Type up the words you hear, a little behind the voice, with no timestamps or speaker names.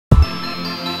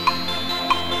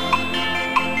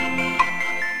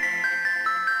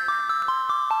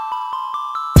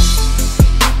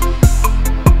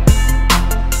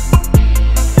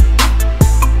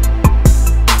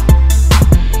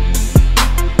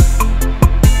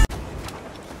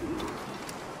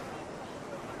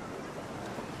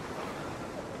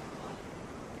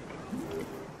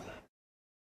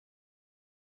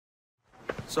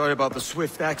Sorry about the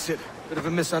swift exit. Bit of a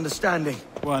misunderstanding.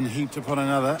 One heaped upon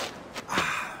another.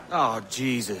 Oh,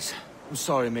 Jesus. I'm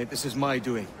sorry, mate. This is my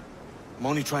doing. I'm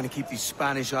only trying to keep these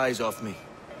Spanish eyes off me.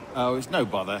 Oh, it's no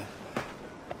bother.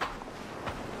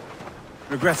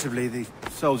 Regrettably, the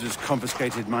soldiers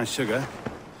confiscated my sugar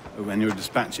when your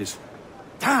dispatches.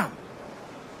 Damn!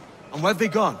 And where've they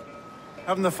gone?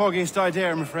 Haven't the foggiest idea,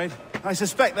 I'm afraid. I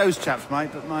suspect those chaps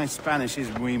might, but my Spanish is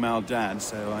muy mal dad,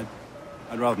 so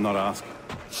I'd rather not ask.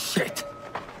 Shit!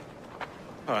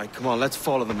 Alright, come on, let's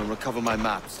follow them and recover my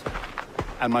maps.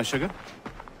 And my sugar?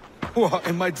 What,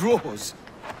 in my drawers?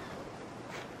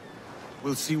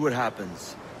 We'll see what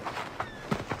happens.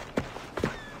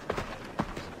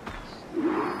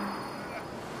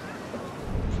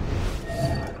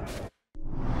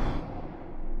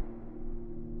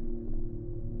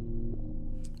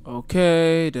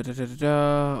 Okay,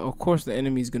 Of course the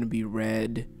enemy's gonna be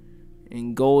red.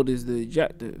 And gold is the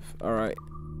objective. Alright.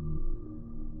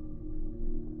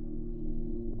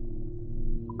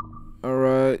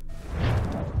 Alright.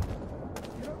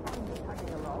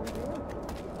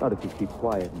 Not if you keep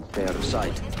quiet and stay out of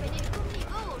sight.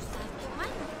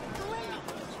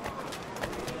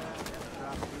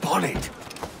 Bonnet!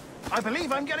 I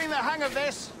believe I'm getting the hang of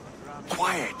this.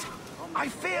 Quiet! I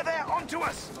fear they're onto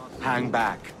us. Hang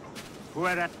back.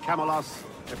 Fuerat Camelos,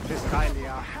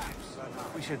 Episcalia.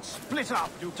 We should split up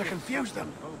to confuse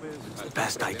them. It's the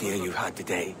best idea you've had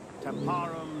today.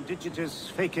 Temporum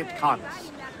digitis fecit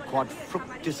cans. Quad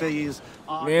fructices.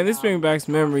 Man, this brings back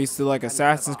memories to like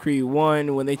Assassin's Creed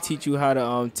 1 when they teach you how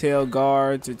to tell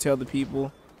guards or tell the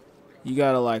people. You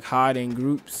gotta like hide in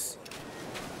groups.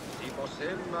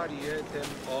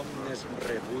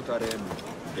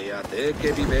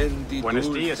 Buenos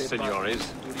dias,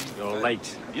 senores. You're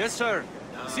late. Yes, sir.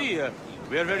 See,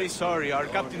 we are very sorry. Our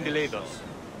captain delayed us.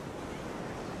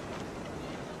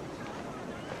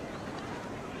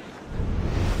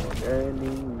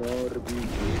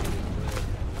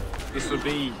 This will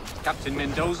be Captain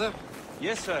Mendoza?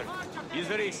 Yes, sir. He's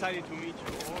very excited to meet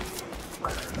you.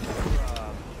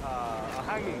 A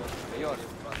hanging.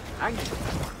 Hanging?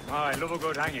 Oh, I love a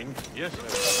good hanging. Yes,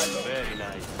 sir. Very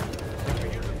nice.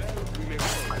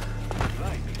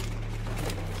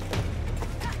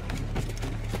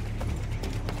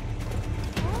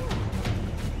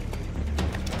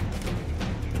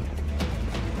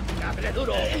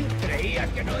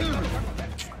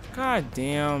 God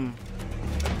damn.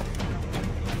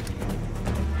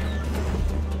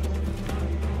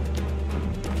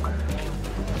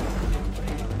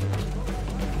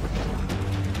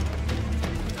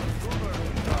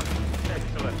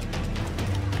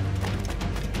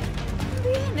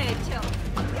 Bien hecho.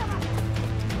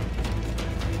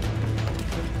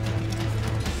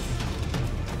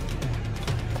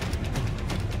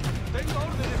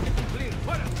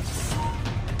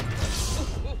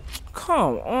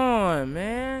 Come on,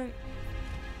 man.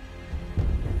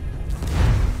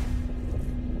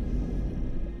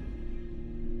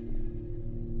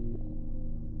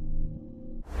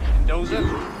 Mendoza?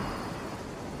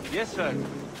 Yes, sir.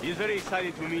 He's very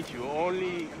excited to meet you.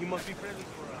 Only he must be present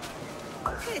for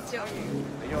Hecho.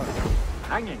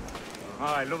 Hanging? Oh,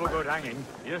 I love a good hanging.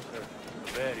 Yes, sir.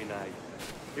 Very nice.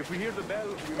 If we hear the bell,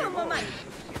 we may Como go. man.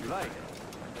 If you like.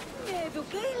 Me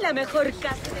eduqué en la mejor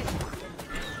cárcel.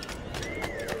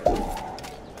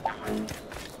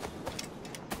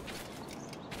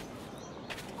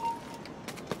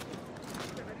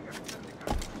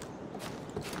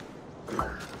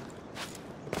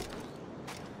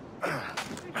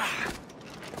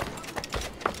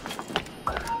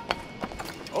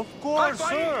 Of course,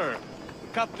 sir.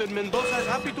 Captain Mendoza is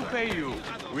happy to pay you.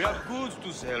 We have goods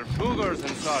to sell, sugars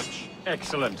and such.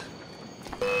 Excellent.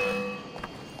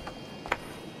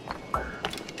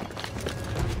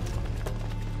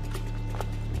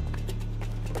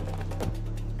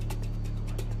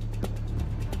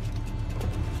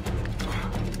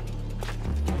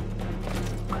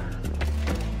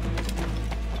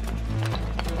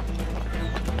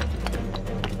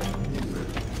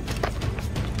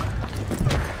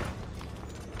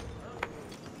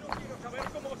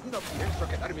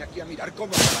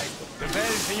 The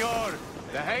bell, senor.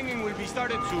 The hanging will be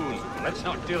started soon. Let's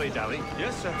not dilly-dally.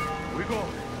 Yes, sir. We go.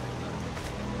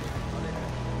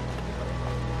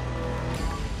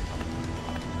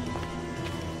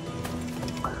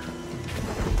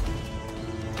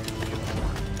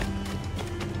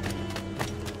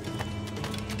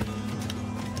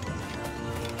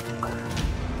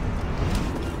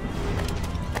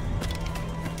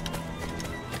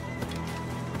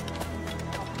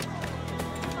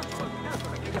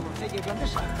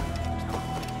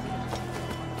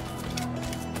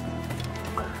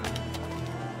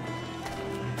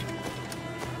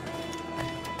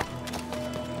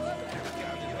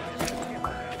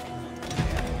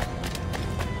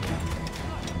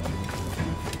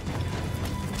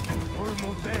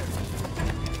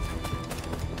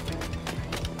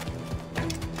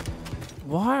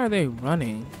 are they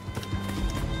running?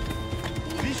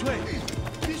 This way.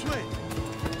 This way.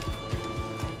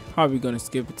 Probably gonna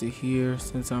skip it to here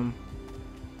since I'm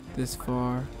this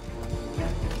far.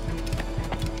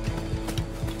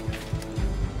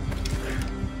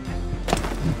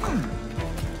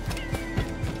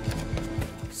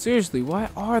 Seriously, why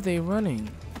are they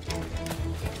running?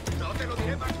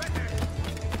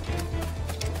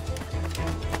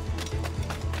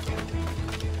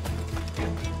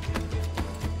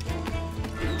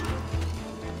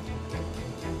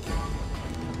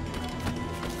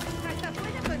 Hasta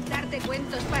puedo contarte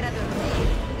cuentos para dormir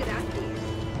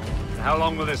gratis. How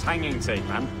long will this hanging take,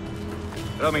 man?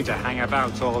 I don't mean to hang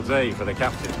about all day for the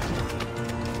captain.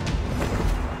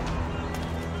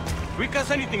 Quick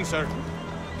as anything, sir.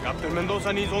 Captain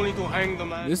Mendoza needs only to hang the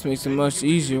man. This makes it much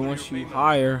easier once you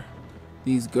hire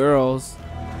these girls.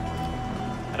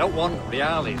 I don't want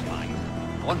reales, mine.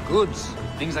 I want goods.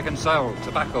 Things I can sell.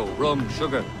 Tobacco, rum,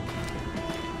 sugar.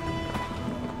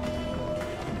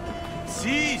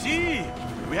 See.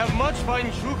 We have much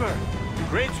fine sugar.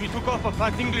 Grapes we took off a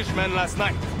fat Englishman last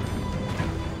night.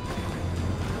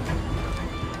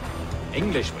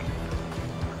 Englishman.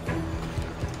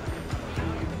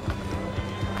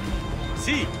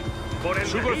 See.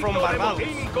 Sugar from Barbados.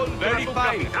 Very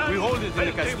fine. We hold it in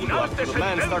the castillo after the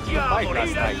man started the fight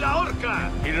last night.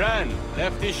 He ran,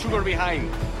 left his sugar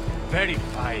behind. Very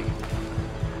fine.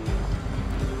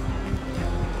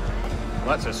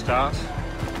 That's a start.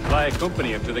 Shall I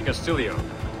accompany him to the Castillo?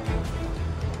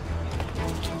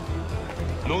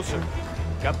 No, sir.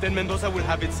 Captain Mendoza will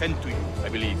have it sent to you, I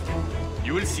believe.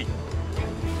 You will see.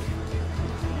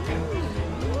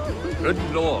 Good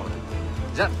lord.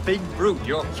 Is that big brute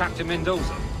your Captain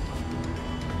Mendoza?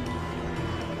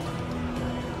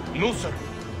 No, sir.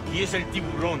 He is El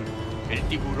Tiburón. El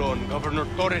Tiburón, Governor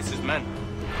Torres' man.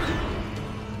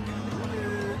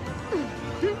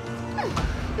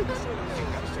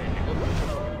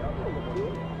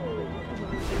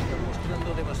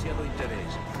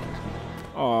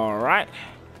 Alright.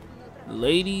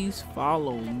 Ladies,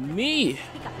 follow me.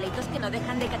 Pleitos que no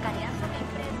dejan de cacarear con el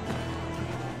frente.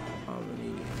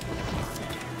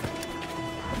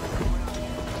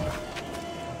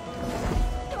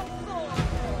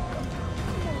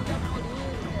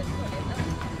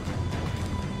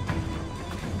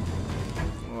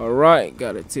 Alright,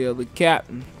 gotta tell the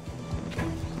captain.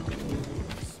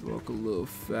 Let's walk a little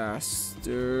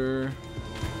faster.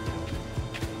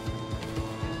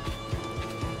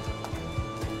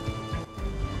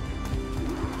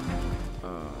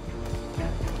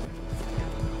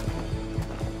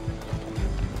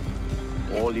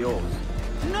 All yours.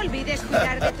 No olvides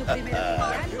cuidar de tu primer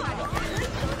oficial.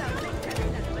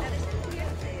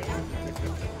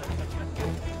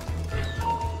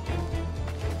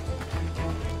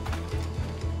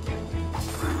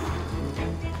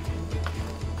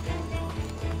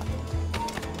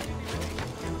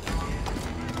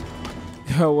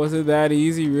 Was it that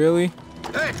easy, really?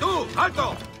 Hey, tú!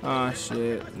 Alto! Ah,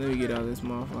 shit. Let me get out of this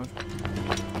motherfucker.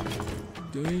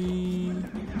 Dang.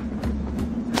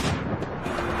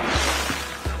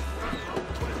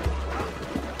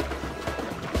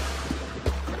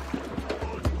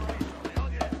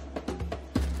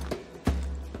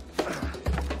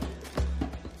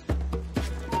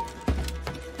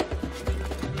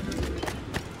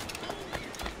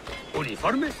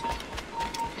 Uniformes?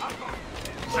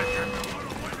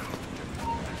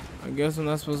 I guess I'm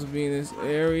not supposed to be in this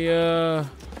area.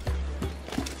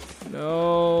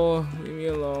 No, leave me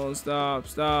alone. Stop.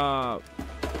 No.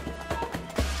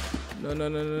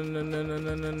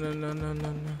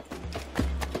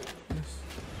 Yes.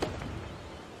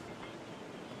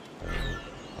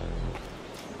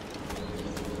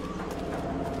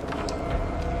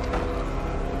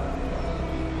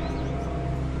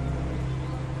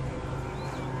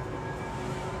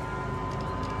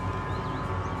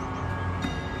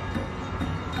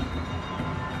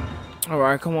 All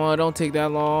right, come on, don't take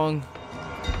that long.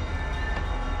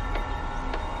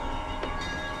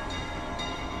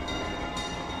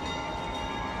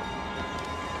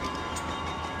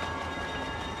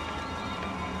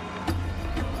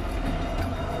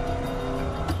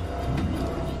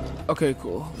 Okay,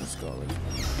 cool. Let's go.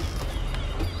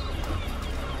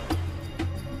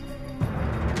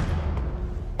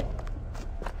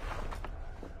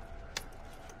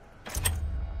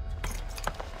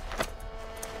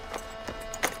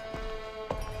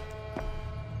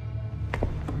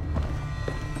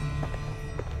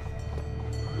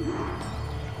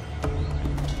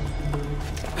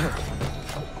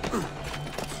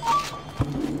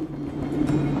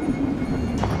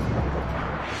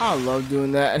 I love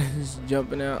doing that. Just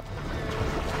jumping out.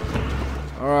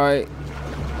 Alright.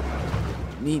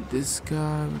 Meet this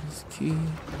guy with his key.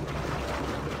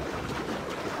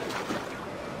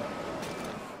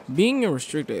 Being in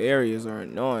restricted areas are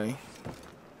annoying.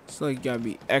 It's like you gotta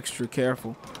be extra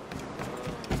careful.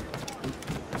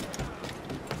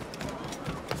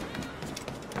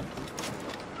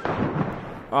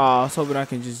 Oh, I was hoping I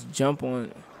can just jump on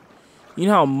it. You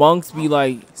know how monks be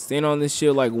like standing on this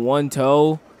shit like one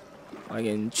toe? Like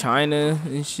in China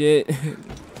and shit.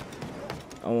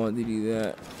 I want to do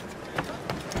that.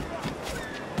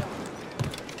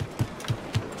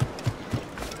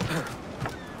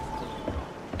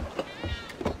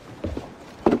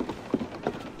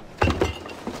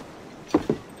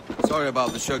 Sorry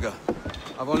about the sugar.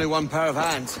 I've only one pair of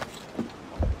hands.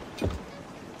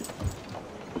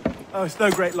 Oh, it's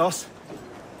no great loss.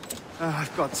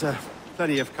 I've got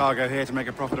plenty of cargo here to make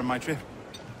a profit on my trip.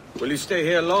 Will you stay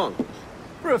here long?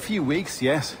 For a few weeks,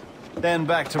 yes. Then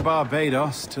back to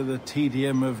Barbados, to the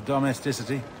tedium of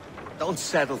domesticity. Don't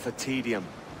settle for tedium.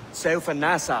 Sail for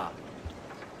Nassau.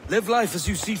 Live life as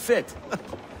you see fit.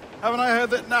 Haven't I heard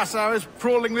that Nassau is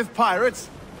crawling with pirates?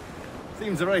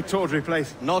 Seems a very tawdry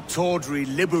place. Not tawdry,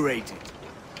 liberated.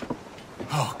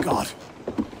 Oh, God.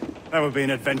 That would be an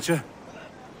adventure.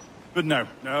 But no,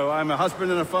 I'm a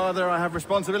husband and a father. I have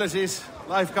responsibilities.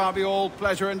 Life can't be all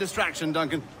pleasure and distraction,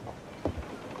 Duncan.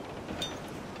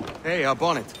 Hey, our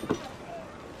bonnet.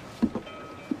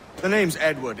 The name's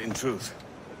Edward, in truth.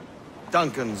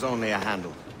 Duncan's only a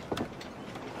handle.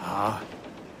 Ah.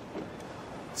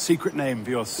 Secret name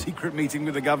for your secret meeting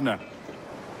with the governor.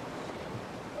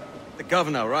 The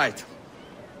governor, right.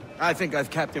 I think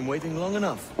I've kept him waiting long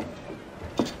enough.